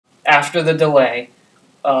after the delay,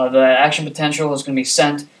 the action potential is going to be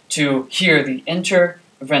sent to here, the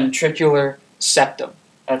interventricular septum.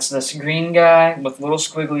 That's this green guy with little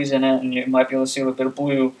squigglies in it, and you might be able to see a little bit of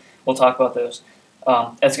blue. We'll talk about those.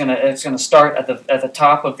 It's gonna start at the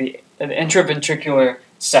top of the interventricular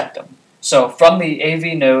septum. So from the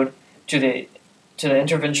AV node to the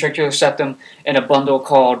interventricular septum in a bundle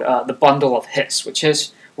called the bundle of His, which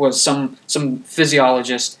His was some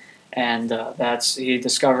physiologist, and he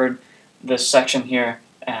discovered this section here,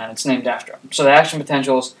 and it's named after him. So the action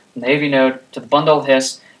potential is from the AV node to the bundle of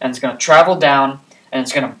His, and it's going to travel down, and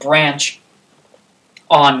it's going to branch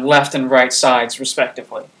on left and right sides,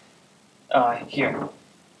 respectively. Here.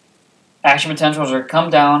 Action potentials are come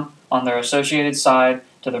down on their associated side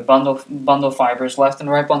to their bundle fibers, left and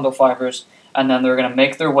right bundle fibers, and then they're going to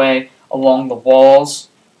make their way along the walls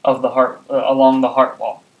of the heart, along the heart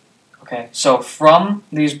wall. Okay, so from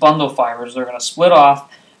these bundle fibers, they're going to split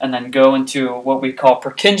off and then go into what we call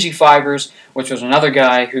Purkinje fibers, which was another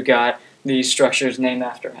guy who got these structures named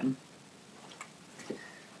after him.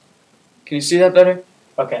 Can you see that better?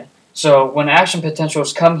 Okay, so when action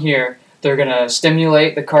potentials come here, they're going to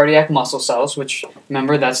stimulate the cardiac muscle cells, which,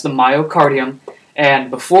 remember, that's the myocardium.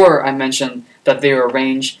 And before I mentioned that they are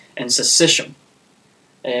arranged in succession.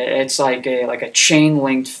 It's like a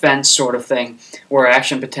chain-linked fence sort of thing, where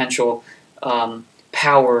action potential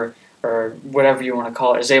power, or whatever you want to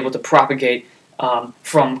call it, is able to propagate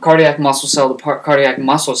from cardiac muscle cell to cardiac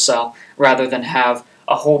muscle cell, rather than have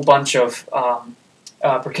a whole bunch of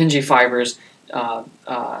Purkinje fibers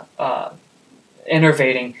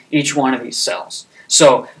innervating each one of these cells.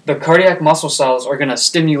 So the cardiac muscle cells are going to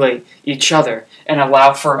stimulate each other and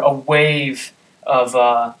allow for a wave of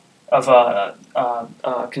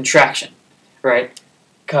contraction, right?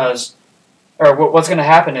 What's going to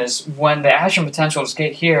happen is when the action potentials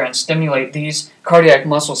get here and stimulate these cardiac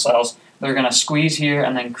muscle cells, they're going to squeeze here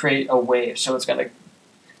and then create a wave. So it's going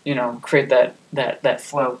to, create that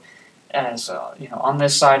flow as on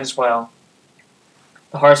this side as well.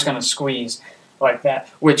 The heart's going to squeeze like that,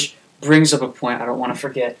 which brings up a point I don't want to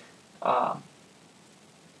forget.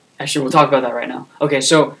 Actually, we'll talk about that right now. Okay,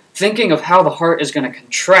 so thinking of how the heart is going to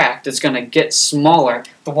contract, it's going to get smaller.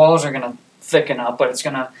 The walls are going to thicken up, but it's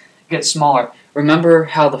going to get smaller. Remember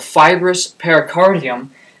how the fibrous pericardium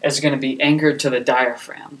is going to be anchored to the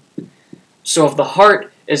diaphragm. So if the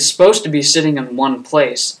heart is supposed to be sitting in one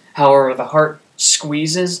place, however, the heart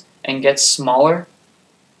squeezes and gets smaller,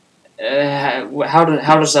 how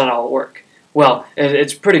does that all work? Well,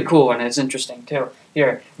 it's pretty cool and it's interesting too.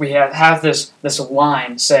 Here we have this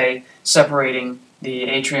line, say, separating the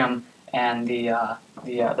atrium and the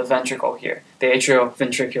ventricle here, the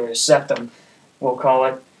atrioventricular septum, we'll call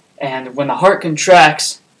it. And when the heart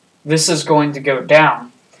contracts, this is going to go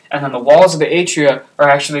down, and then the walls of the atria are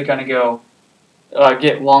actually going to go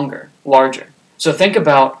get larger. So think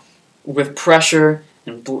about with pressure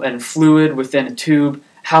and fluid within a tube,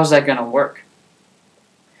 how's that going to work?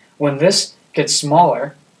 When this gets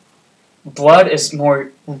smaller, blood is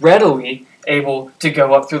more readily able to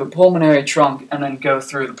go up through the pulmonary trunk and then go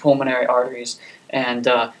through the pulmonary arteries and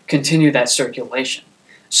continue that circulation.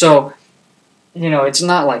 So, it's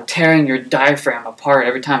not like tearing your diaphragm apart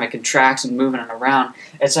every time it contracts and moving it around.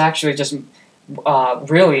 It's actually just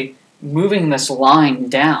really moving this line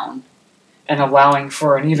down and allowing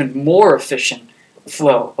for an even more efficient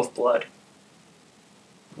flow of blood.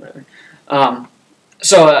 Whatever.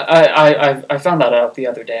 So I found that out the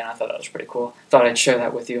other day, and I thought that was pretty cool. Thought I'd share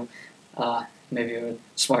that with you. Maybe it would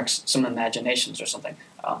spark some imaginations or something.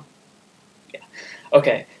 Yeah.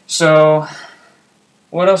 Okay, so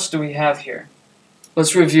what else do we have here?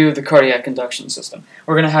 Let's review the cardiac conduction system.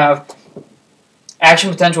 We're going to have action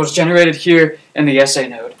potentials generated here in the SA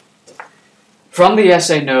node. From the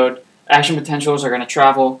SA node, action potentials are going to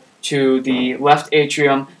travel to the left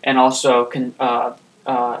atrium and also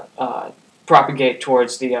propagate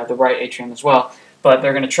towards the right atrium as well. But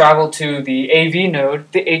they're going to travel to the AV node,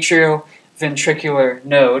 the atrioventricular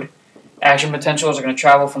node. Action potentials are going to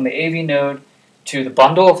travel from the AV node to the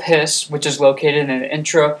bundle of His, which is located in the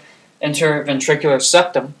interventricular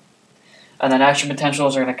septum. And then action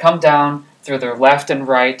potentials are going to come down through their left and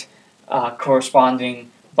right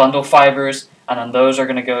corresponding bundle fibers, and then those are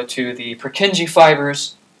going to go to the Purkinje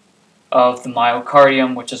fibers of the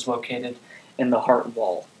myocardium, which is located in the heart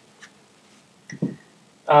wall.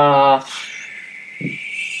 I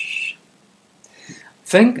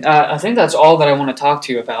think that's all that I want to talk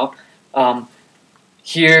to you about.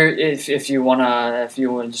 Here, if you want to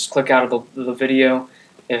just click out of the video,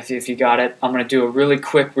 if you got it, I'm going to do a really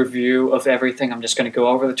quick review of everything. I'm just going to go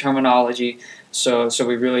over the terminology so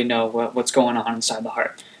we really know what's going on inside the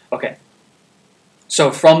heart. Okay,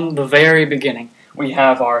 so from the very beginning, we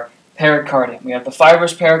have our pericardium. We have the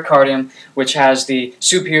fibrous pericardium, which has the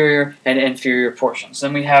superior and inferior portions.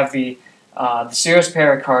 Then we have the serous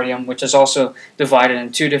pericardium, which is also divided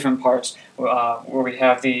in two different parts, where we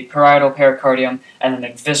have the parietal pericardium and then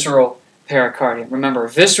the visceral pericardium. Remember,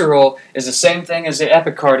 visceral is the same thing as the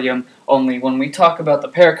epicardium, only when we talk about the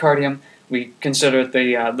pericardium, we consider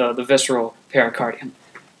the visceral pericardium.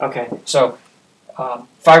 Okay, so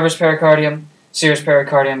fibrous pericardium, serous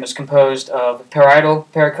pericardium is composed of parietal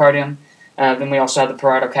pericardium. Then we also have the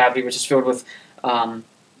parietal cavity, which is filled with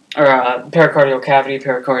pericardial cavity,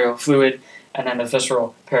 pericardial fluid, and then the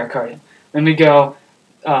visceral pericardium. Then we go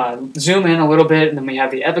zoom in a little bit, and then we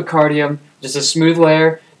have the epicardium, which is a smooth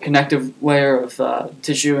layer, connective layer of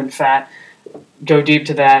tissue and fat. Go deep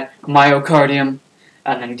to that, myocardium,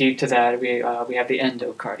 and then deep to that we have the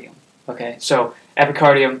endocardium. Okay, so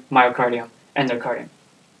epicardium, myocardium, endocardium.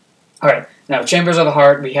 All right, now chambers of the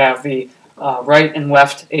heart, we have the right and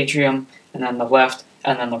left atrium, and then the left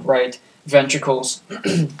and then the right ventricles.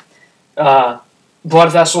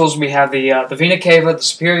 Blood vessels, we have the vena cava, the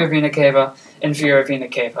superior vena cava, inferior vena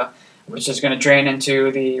cava, which is going to drain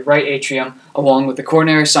into the right atrium, along with the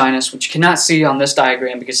coronary sinus, which you cannot see on this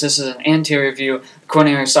diagram because this is an anterior view. The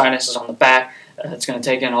coronary sinus is on the back. It's going to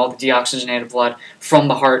take in all the deoxygenated blood from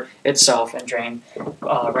the heart itself and drain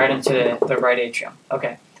right into the right atrium.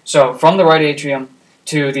 Okay, so from the right atrium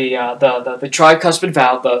to the tricuspid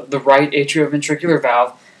valve, the right atrioventricular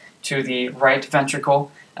valve, to the right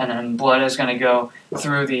ventricle, and then blood is going to go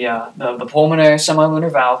through the pulmonary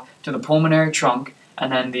semilunar valve to the pulmonary trunk,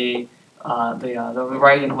 and then the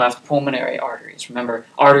right and left pulmonary arteries. Remember,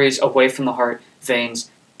 arteries away from the heart, veins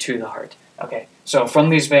to the heart. Okay, so from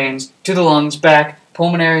these veins to the lungs, back,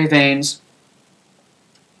 pulmonary veins.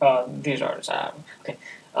 These arteries. Okay,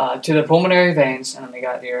 to the pulmonary veins, and then we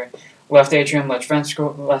got your left atrium, left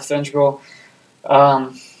ventricle,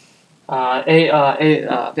 the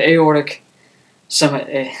aortic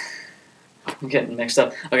I'm getting mixed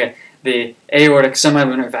up. Okay, the aortic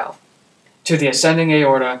semilunar valve to the ascending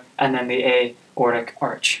aorta, and then the aortic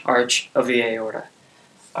arch of the aorta.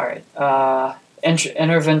 All right,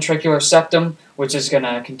 interventricular septum, which is going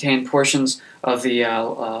to contain portions of the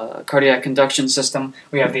cardiac conduction system.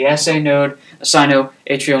 We have the SA node, the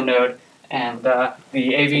sinoatrial node, and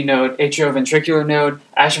the AV node, atrioventricular node.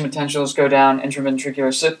 Action potentials go down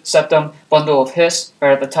interventricular septum, bundle of His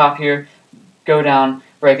right at the top here, go down,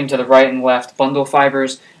 break into the right and left bundle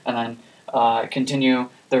fibers, and then continue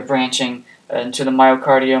their branching into the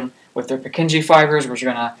myocardium with their Purkinje fibers, which are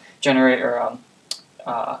going to generate or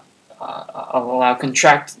allow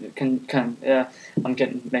contract. I'm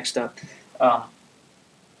getting mixed up.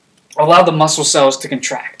 Allow the muscle cells to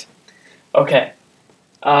contract. Okay.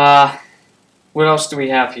 What else do we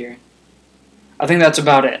have here? I think that's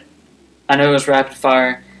about it. I know it was rapid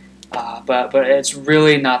fire, but it's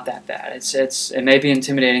really not that bad. It may be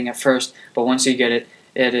intimidating at first, but once you get it,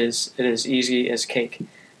 it is easy as cake.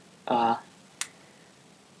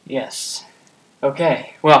 Yes.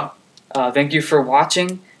 Okay. Well, thank you for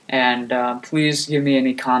watching, and please give me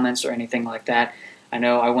any comments or anything like that. I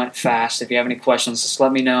know I went fast. If you have any questions, just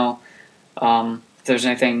let me know. If there's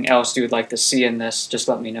anything else you would like to see in this, just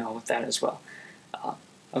let me know with that as well.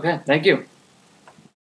 Okay, thank you.